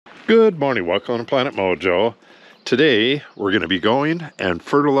Good morning, welcome to Planet Mojo. Today we're going to be going and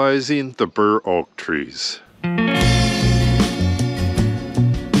fertilizing the burr oak trees.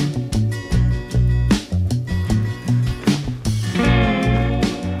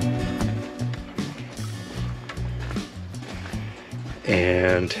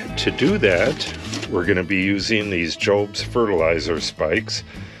 And to do that, we're going to be using these Job's fertilizer spikes.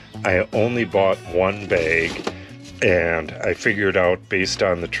 I only bought one bag, and I figured out based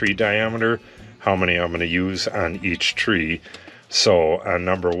on the tree diameter how many I'm going to use on each tree. So on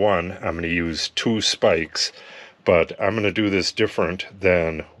number one, I'm going to use 2 spikes, but I'm going to do this different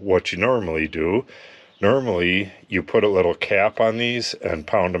than what you normally do. Normally, you put a little cap on these and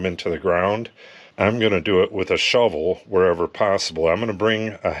pound them into the ground. I'm going to do it with a shovel wherever possible. I'm going to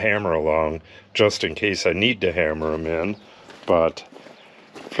bring a hammer along just in case I need to hammer them in, but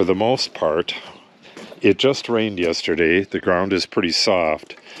for the most part, it just rained yesterday. The ground is pretty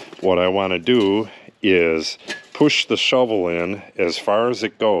soft. What I want to do is push the shovel in as far as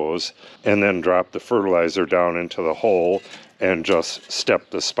it goes and then drop the fertilizer down into the hole and just step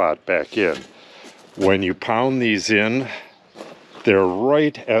the spot back in. When you pound these in, they're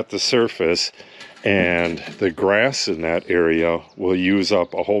right at the surface, and the grass in that area will use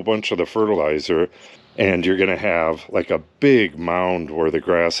up a whole bunch of the fertilizer, and you're going to have like a big mound where the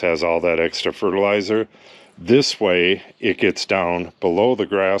grass has all that extra fertilizer. This way it gets down below the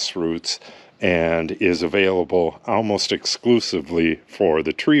grass roots and is available almost exclusively for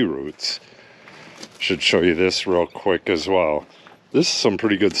the tree roots. Should show you this real quick as well. This is some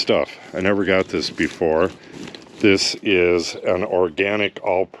pretty good stuff. I never got this before. This is an organic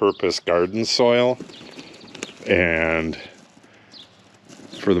all-purpose garden soil, and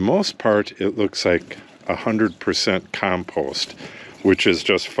for the most part it looks like 100% compost, which is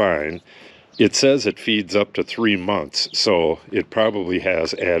just fine. It says it feeds up to 3 months, so it probably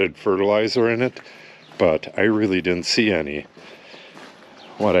has added fertilizer in it, but I really didn't see any.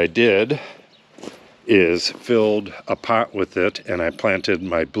 What I did is filled a pot with it, and I planted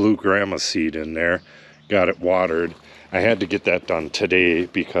my blue grama seed in there, got it watered. I had to get that done today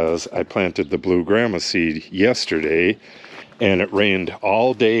because I planted the blue grama seed yesterday, and it rained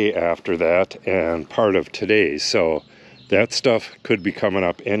all day after that and part of today, so that stuff could be coming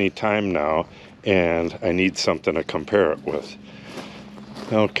up any time now, and I need something to compare it with.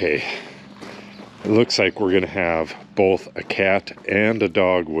 Okay, it looks like we're going to have both a cat and a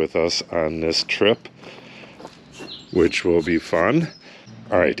dog with us on this trip, which will be fun.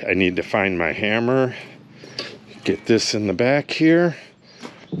 All right, I need to find my hammer, get this in the back here.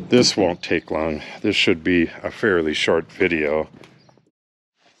 This won't take long. This should be a fairly short video.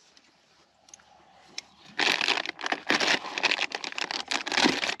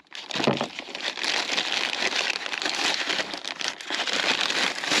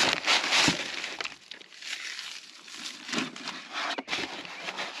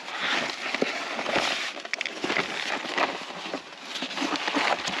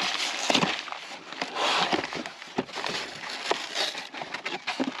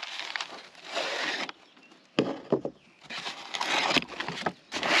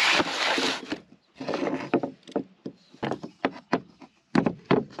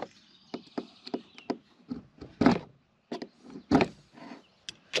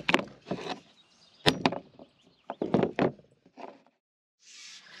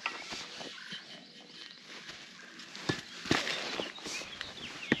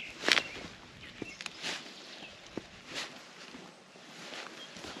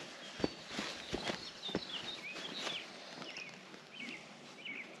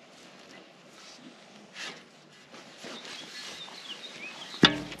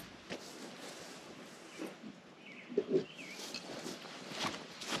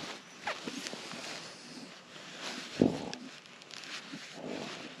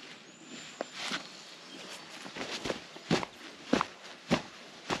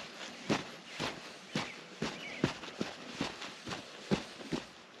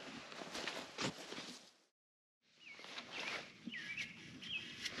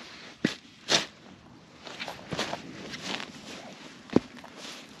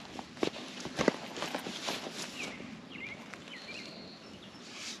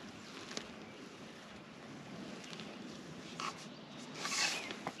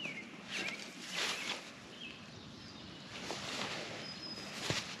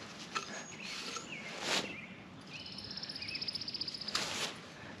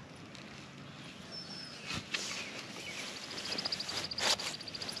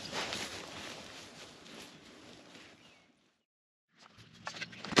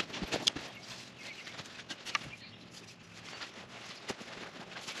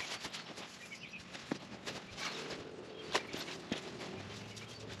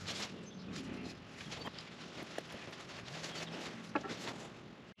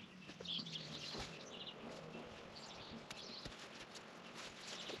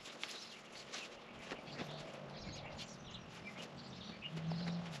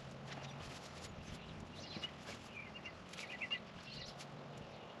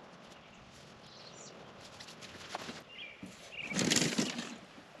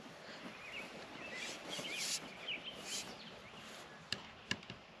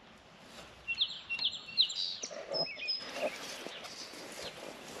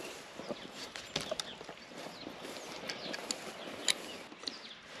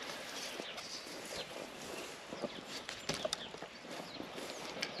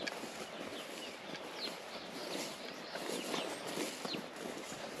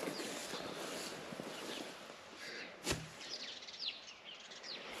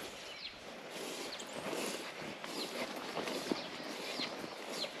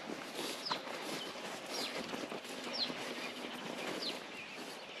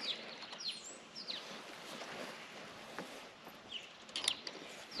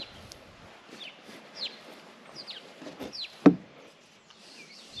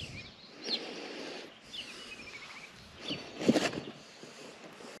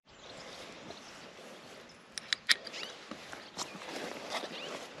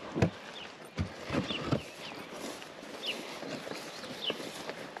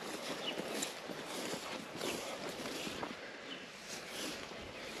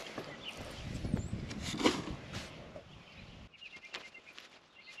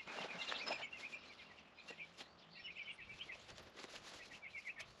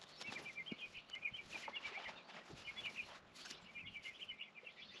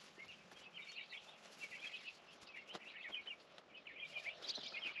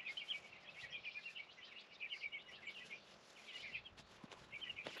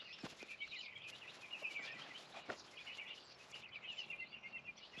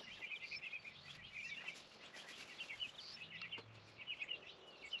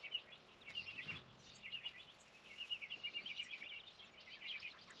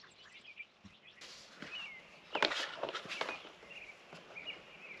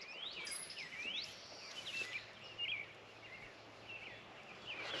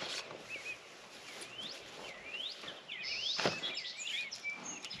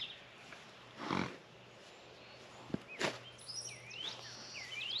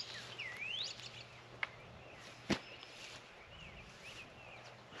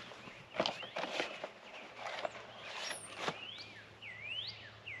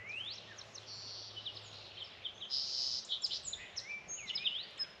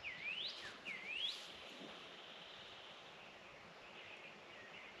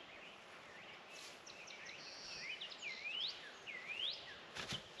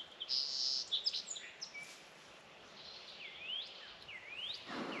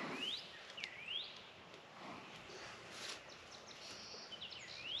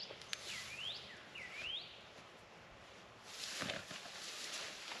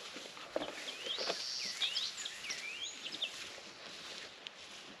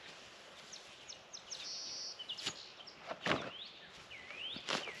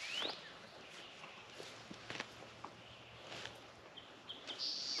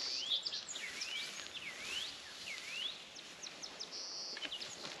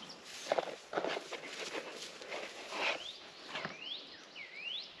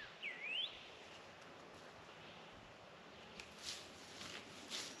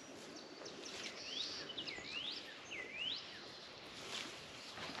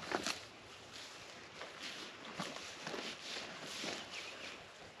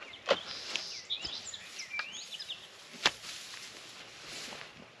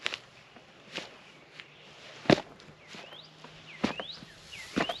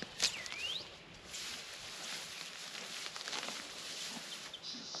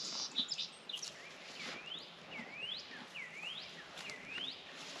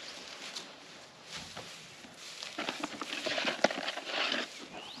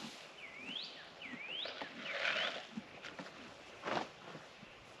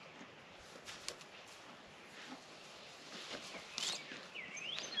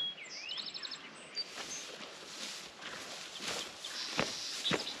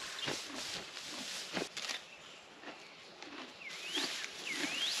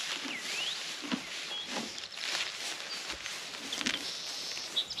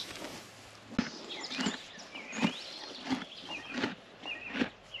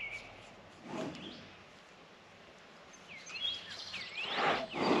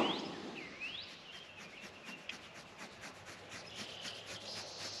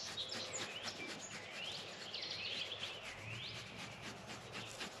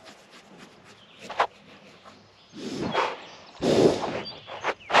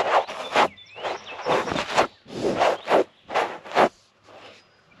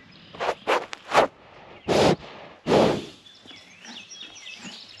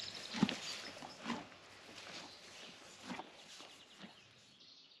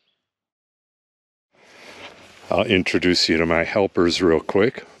 I'll introduce you to my helpers real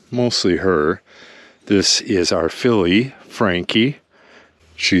quick, mostly her. This is our filly, Frankie.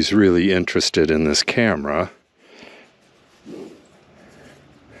 She's really interested in this camera.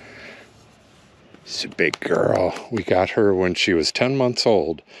 She's a big girl. We got her when she was 10 months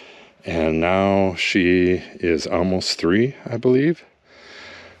old, and now she is almost 3, I believe.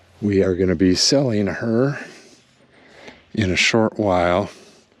 We are going to be selling her in a short while.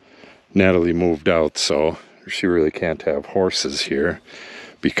 Natalie moved out, so she really can't have horses here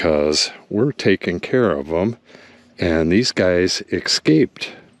because we're taking care of them. And these guys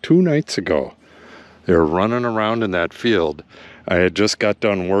escaped 2 nights ago. They were running around in that field. I had just got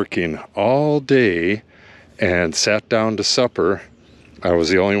done working all day and sat down to supper. I was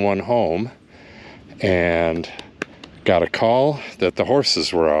the only one home and got a call that the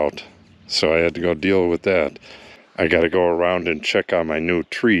horses were out. So I had to go deal with that. I got to go around and check on my new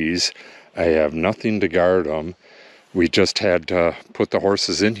trees. I have nothing to guard them. We just had to put the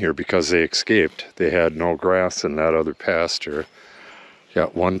horses in here because they escaped. They had no grass in that other pasture.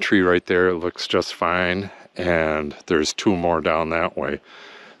 Got one tree right there, it looks just fine, and there's 2 more down that way.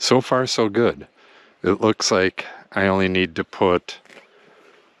 So far, so good. It looks like I only need to put,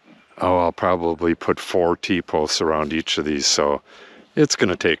 I'll probably put 4 T-posts around each of these, so it's going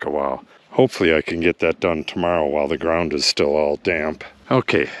to take a while. Hopefully I can get that done tomorrow while the ground is still all damp.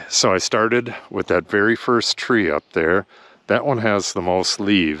 Okay, so I started with that very first tree up there. That one has the most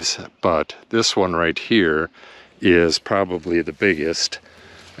leaves, but this one right here is probably the biggest.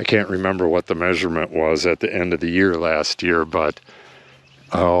 I can't remember what the measurement was at the end of the year last year, but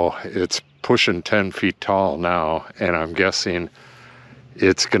it's pushing 10 feet tall now, and I'm guessing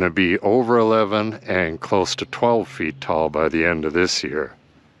it's going to be over 11 and close to 12 feet tall by the end of this year.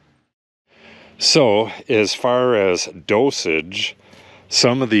 So as far as dosage,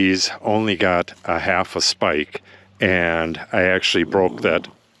 some of these only got a half a spike, and I actually broke that.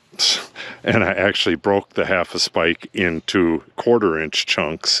 And I actually broke the half a spike into 1/4-inch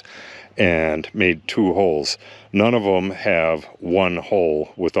chunks and made 2 holes. None of them have 1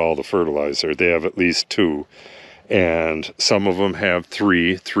 hole with all the fertilizer. They have at least 2. And some of them have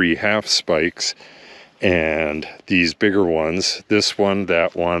 3 half spikes. And these bigger ones, this one,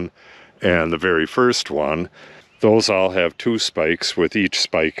 that one, and the very first one, those all have 2 spikes with each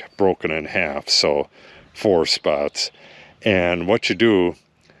spike broken in half. So 4 spots. And what you do,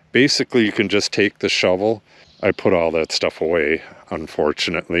 basically, you can just take the shovel. I put all that stuff away,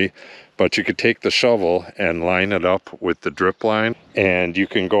 unfortunately. But you could take the shovel and line it up with the drip line. And you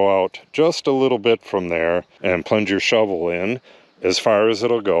can go out just a little bit from there and plunge your shovel in as far as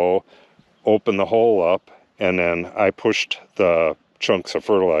it'll go, open the hole up, and then I pushed the chunks of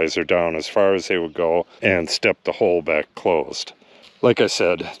fertilizer down as far as they would go and stepped the hole back closed. Like I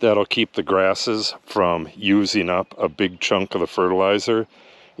said, that'll keep the grasses from using up a big chunk of the fertilizer.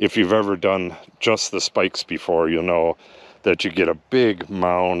 If you've ever done just the spikes before, you'll know that you get a big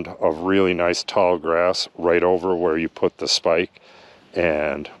mound of really nice tall grass right over where you put the spike,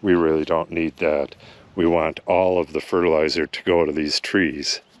 and we really don't need that. We want all of the fertilizer to go to these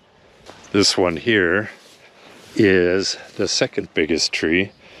trees. This one here is the second biggest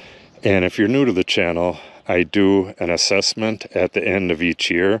tree, and if you're new to the channel, I do an assessment at the end of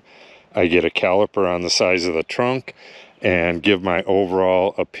each year. I get a caliper on the size of the trunk and give my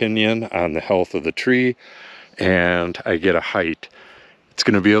overall opinion on the health of the tree, and I get a height. It's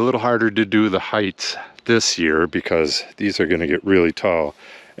going to be a little harder to do the heights this year because these are going to get really tall.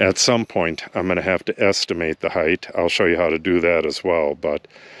 At some point I'm going to have to estimate the height. I'll show you how to do that as well, but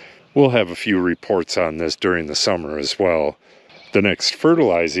we'll have a few reports on this during the summer as well. The next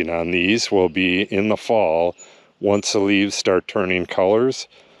fertilizing on these will be in the fall. Once the leaves start turning colors,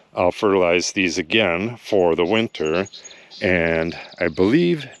 I'll fertilize these again for the winter. And I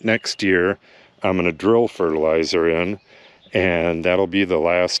believe next year I'm going to drill fertilizer in, and that'll be the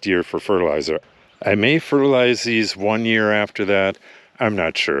last year for fertilizer. I may fertilize these 1 year after that. I'm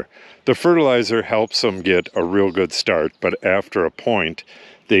not sure. The fertilizer helps them get a real good start, but after a point,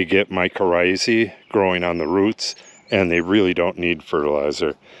 they get mycorrhizae growing on the roots, and they really don't need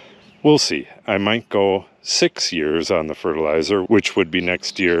fertilizer. We'll see. I might go 6 years on the fertilizer, which would be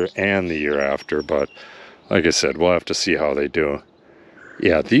next year and the year after, but like I said, we'll have to see how they do.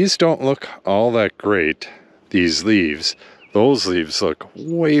 Yeah, these don't look all that great, these leaves. Those leaves look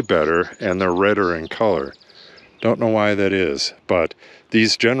way better, and they're redder in color. Don't know why that is, but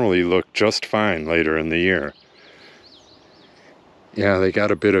these generally look just fine later in the year. Yeah, they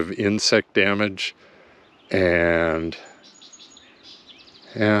got a bit of insect damage, and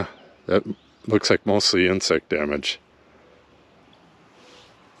yeah, that looks like mostly insect damage.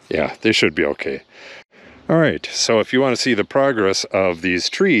 Yeah, they should be okay. All right, so if you want to see the progress of these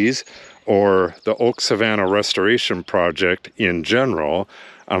trees or the Oak Savanna Restoration project in general,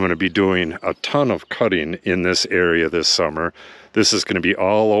 I'm going to be doing a ton of cutting in this area this summer. This is going to be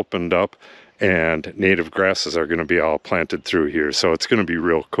all opened up and native grasses are going to be all planted through here. So it's going to be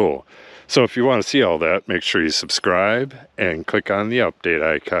real cool. So if you want to see all that, make sure you subscribe and click on the update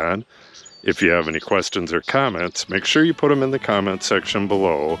icon. If you have any questions or comments, make sure you put them in the comment section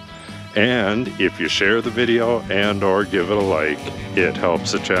below. And if you share the video and or give it a like, it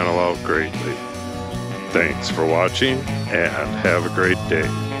helps the channel out greatly. Thanks for watching and have a great day.